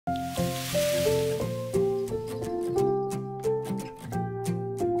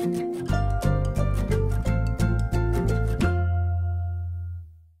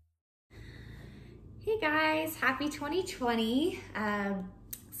happy 2020.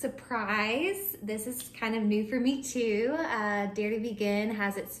 Surprise, this is kind of new for me too. Dare to Begin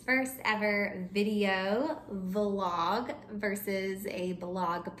has its first ever video vlog versus a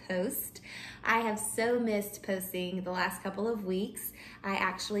blog post. I have so missed posting the last couple of weeks. I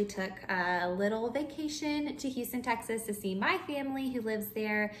actually took a little vacation to Houston, Texas to see my family who lives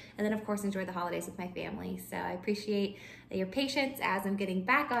there, and then of course enjoy the holidays with my family. So I appreciate your patience as I'm getting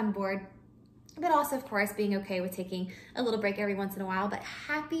back on board, but also, of course, being okay with taking a little break every once in a while. But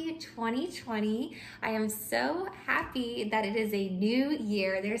happy 2020. I am so happy that it is a new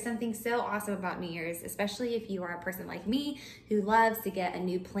year. There's something so awesome about New Year's, especially if you are a person like me who loves to get a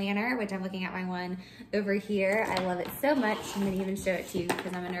new planner, which I'm looking at my one over here. I love it so much. I'm gonna even show it to you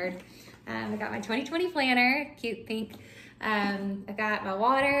because I'm a nerd. I got my 2020 planner, cute pink. I got my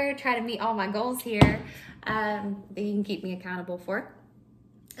water, try to meet all my goals here that you can keep me accountable for.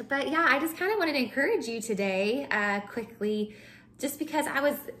 But yeah, I just kind of wanted to encourage you today quickly, just because I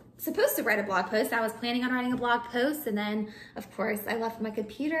was supposed to write a blog post. I was planning on writing a blog post, and then of course I left my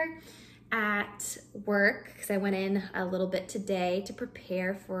computer at work because I went in a little bit today to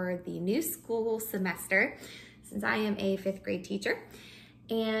prepare for the new school semester, since I am a 5th grade teacher.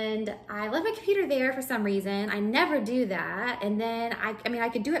 And I left my computer there for some reason. I never do that. And then I mean, I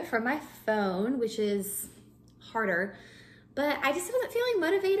could do it from my phone, which is harder. But I just wasn't feeling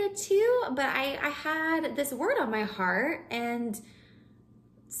motivated to, but I had this word on my heart, and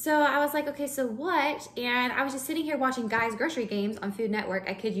so I was like, okay, so what? And I was just sitting here watching Guys Grocery Games on Food Network.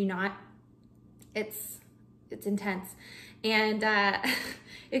 I kid you not. It's intense. And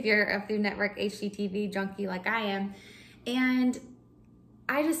if you're a Food Network HGTV junkie like I am, and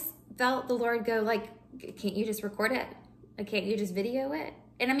I just felt the Lord go like, can't you just record it? Like, can't you just video it?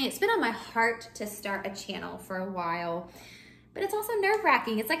 And I mean, it's been on my heart to start a channel for a while, but it's also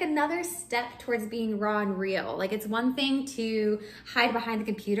nerve-wracking. It's like another step towards being raw and real. Like, it's one thing to hide behind the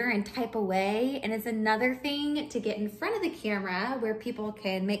computer and type away, and it's another thing to get in front of the camera where people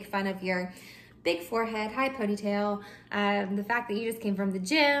can make fun of your big forehead, high ponytail, the fact that you just came from the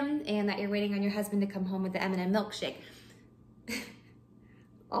gym, and that you're waiting on your husband to come home with the M&M milkshake.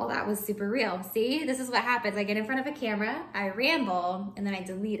 All that was super real. See, this is what happens. I get in front of a camera, I ramble, and then I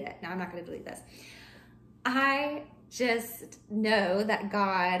delete it. No, I'm not gonna delete this. I just know that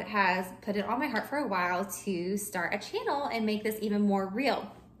God has put it on my heart for a while to start a channel and make this even more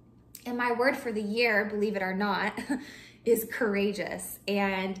real. And my word for the year, believe it or not, is courageous.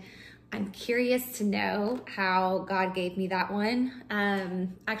 And I'm curious to know how God gave me that one. I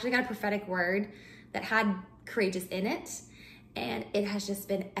actually got a prophetic word that had courageous in it. And it has just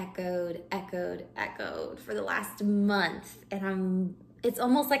been echoed for the last month. And it's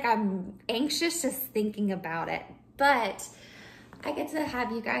almost like I'm anxious just thinking about it. But I get to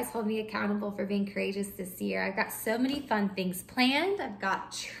have you guys hold me accountable for being courageous this year. I've got so many fun things planned. I've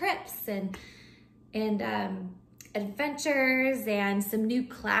got trips and adventures and some new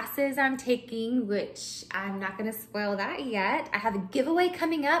classes I'm taking, which I'm not gonna spoil that yet. I have a giveaway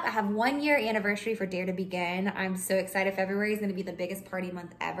coming up. I have 1 year anniversary for Dare to Begin. I'm so excited. February is gonna be the biggest party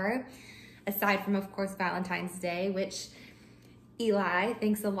month ever, aside from, of course, Valentine's Day, which Eli,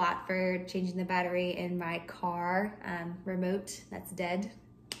 thanks a lot for changing the battery in my car remote. That's dead.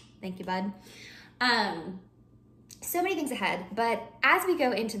 Thank you, bud. So many things ahead, but as we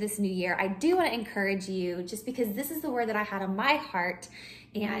go into this new year, I do want to encourage you, just because this is the word that I had on my heart,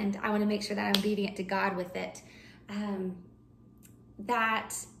 and I want to make sure that I'm obedient to God with it,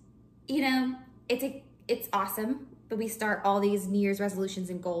 that, you know, it's awesome, but we start all these New Year's resolutions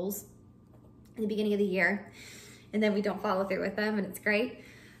and goals in the beginning of the year, and then we don't follow through with them, and it's great.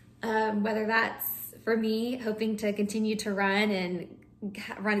 Whether that's, for me, hoping to continue to run a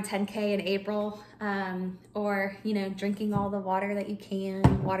 10K in April, or, you know, drinking all the water that you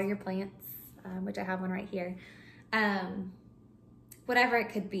can, water your plants, which I have one right here. Whatever it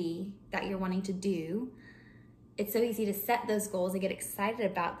could be that you're wanting to do, it's so easy to set those goals and get excited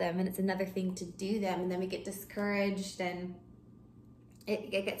about them, and it's another thing to do them, and then we get discouraged and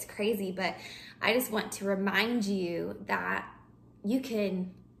it gets crazy. But I just want to remind you that you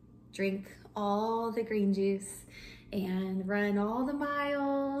can drink all the green juice and run all the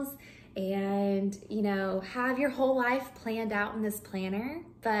miles and, you know, have your whole life planned out in this planner.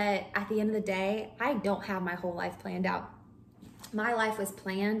 But at the end of the day, I don't have my whole life planned out. My life was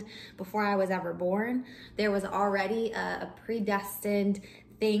planned before I was ever born. There was already a predestined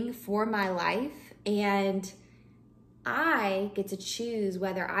thing for my life, and I get to choose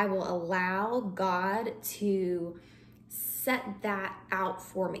whether I will allow God to set that out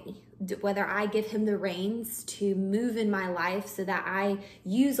for me, whether I give him the reins to move in my life so that I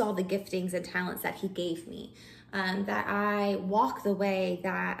use all the giftings and talents that he gave me, that I walk the way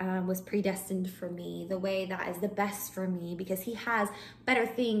that was predestined for me, the way that is the best for me, because he has better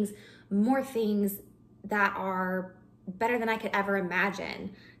things, more things that are better than I could ever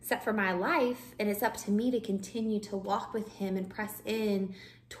imagine set for my life. And it's up to me to continue to walk with him and press in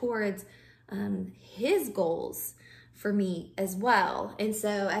towards his goals for me as well. And so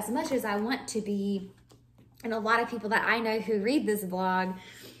as much as I want to be, and a lot of people that I know who read this blog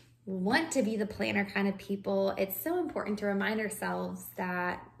want to be the planner kind of people, it's so important to remind ourselves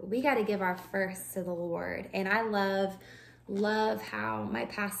that we got to give our first to the Lord. And I love how my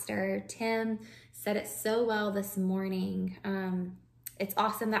pastor, Tim, said it so well this morning. It's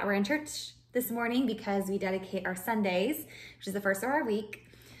awesome that we're in church this morning because we dedicate our Sundays, which is the first of our week.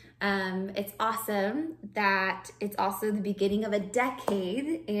 It's awesome that it's also the beginning of a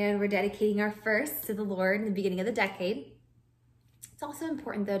decade and we're dedicating our first to the Lord in the beginning of the decade. It's also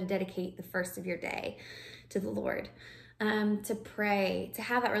important though to dedicate the first of your day to the Lord, to pray, to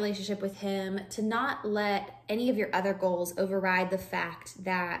have that relationship with him, to not let any of your other goals override the fact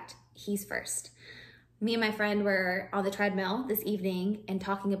that he's first. Me and my friend were on the treadmill this evening and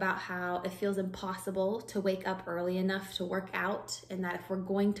talking about how it feels impossible to wake up early enough to work out, and that if we're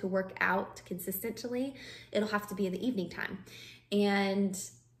going to work out consistently, it'll have to be in the evening time. And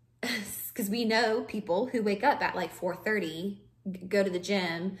because we know people who wake up at like 4:30, go to the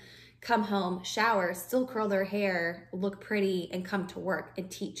gym, come home, shower, still curl their hair, look pretty, and come to work and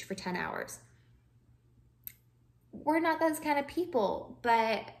teach for 10 hours. We're not those kind of people,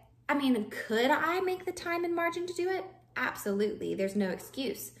 but I mean, could I make the time and margin to do it? Absolutely, there's no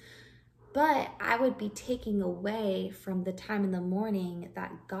excuse. But I would be taking away from the time in the morning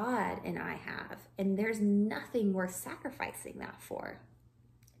that God and I have, and there's nothing worth sacrificing that for.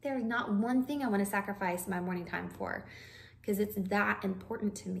 There's not one thing I want to sacrifice my morning time for, because it's that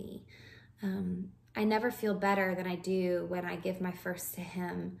important to me. I never feel better than I do when I give my first to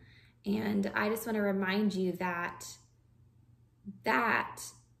him. And I just want to remind you that that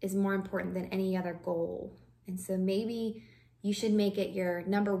is more important than any other goal. And so maybe you should make it your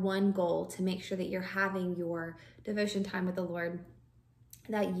number one goal to make sure that you're having your devotion time with the Lord,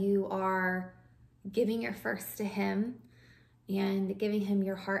 that you are giving your first to him and giving him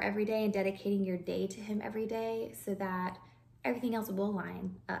your heart every day and dedicating your day to him every day so that everything else will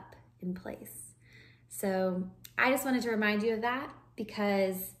line up in place. So I just wanted to remind you of that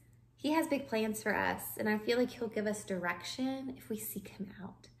because he has big plans for us, and I feel like he'll give us direction if we seek him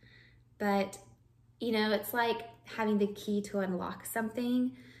out. But, you know, it's like having the key to unlock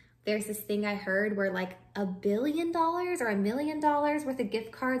something. There's this thing I heard where like $1 billion or $1 million worth of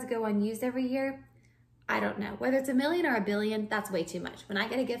gift cards go unused every year. I don't know. Whether it's $1 million or $1 billion, that's way too much. When I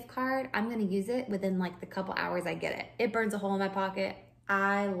get a gift card, I'm going to use it within like the couple hours I get it. It burns a hole in my pocket.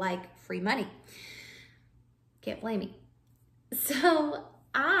 I like free money. Can't blame me. So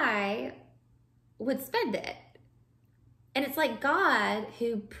I would spend it. And it's like God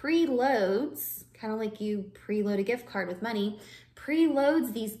who preloads, kind of like you preload a gift card with money,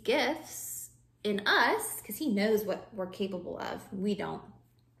 preloads these gifts in us because he knows what we're capable of. We don't.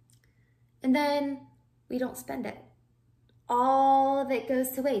 And then we don't spend it. All of it goes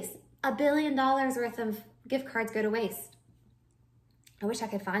to waste. $1 billion worth of gift cards go to waste. I wish I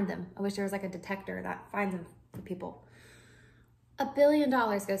could find them. I wish there was like a detector that finds them for people. $1 billion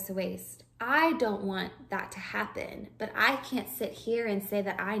goes to waste. I don't want that to happen, but I can't sit here and say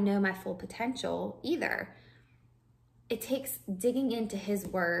that I know my full potential either. It takes digging into his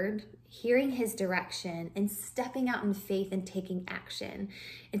word, hearing his direction, and stepping out in faith and taking action.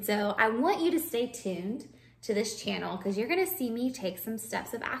 And so I want you to stay tuned to this channel because you're going to see me take some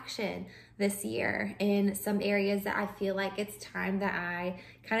steps of action this year in some areas that I feel like it's time that I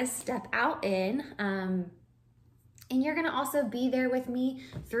kind of step out in. And you're gonna also be there with me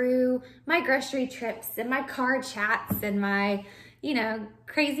through my grocery trips and my car chats and my, you know,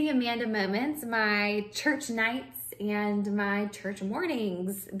 crazy Amanda moments, my church nights and my church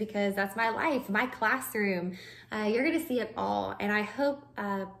mornings, because that's my life, my classroom. You're gonna see it all. And I hope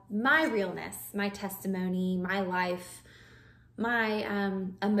my realness, my testimony, my life, my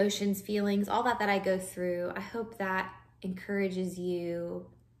emotions, feelings, all that I go through, I hope that encourages you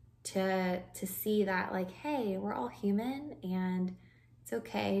to see that, like, hey, we're all human and it's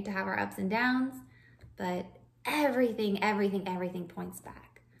okay to have our ups and downs, but everything points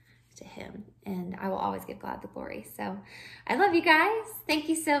back to him, and I will always give God the glory. So I love you guys. Thank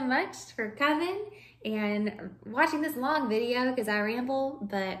you so much for coming and watching this long video because I ramble,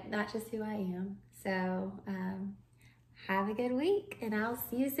 but that's just who I am. So Have a good week, and I'll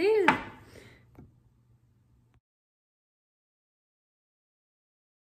see you soon.